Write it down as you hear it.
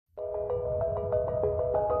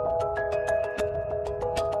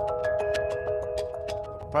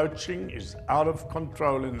Poaching is out of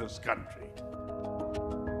control in this country.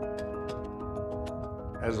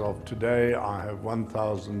 As of today, I have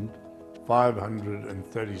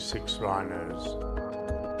 1,536 rhinos.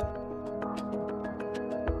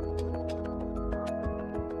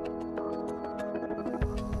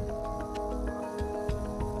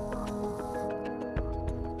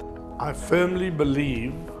 I firmly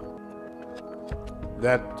believe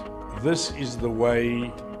that this is the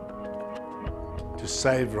way to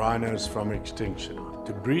save rhinos from extinction,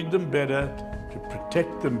 to breed them better, to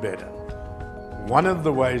protect them better. One of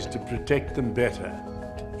the ways to protect them better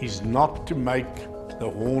is not to make the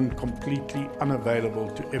horn completely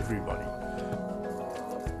unavailable to everybody.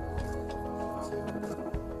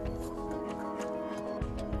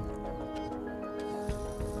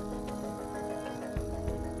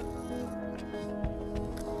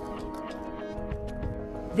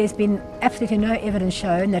 There's been absolutely no evidence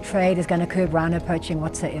shown that trade is going to curb rhino poaching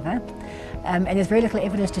whatsoever. And there's very little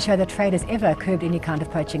evidence to show that trade has ever curbed any kind of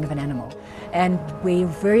poaching of an animal. And we're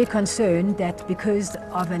very concerned that because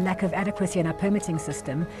of a lack of adequacy in our permitting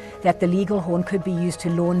system, that the legal horn could be used to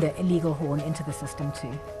launder illegal horn into the system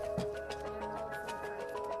too.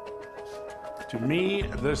 To me,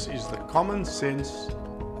 this is the common sense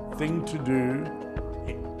thing to do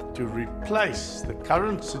to replace the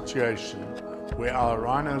current situation where our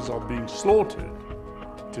rhinos are being slaughtered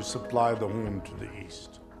to supply the horn to the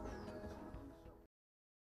east.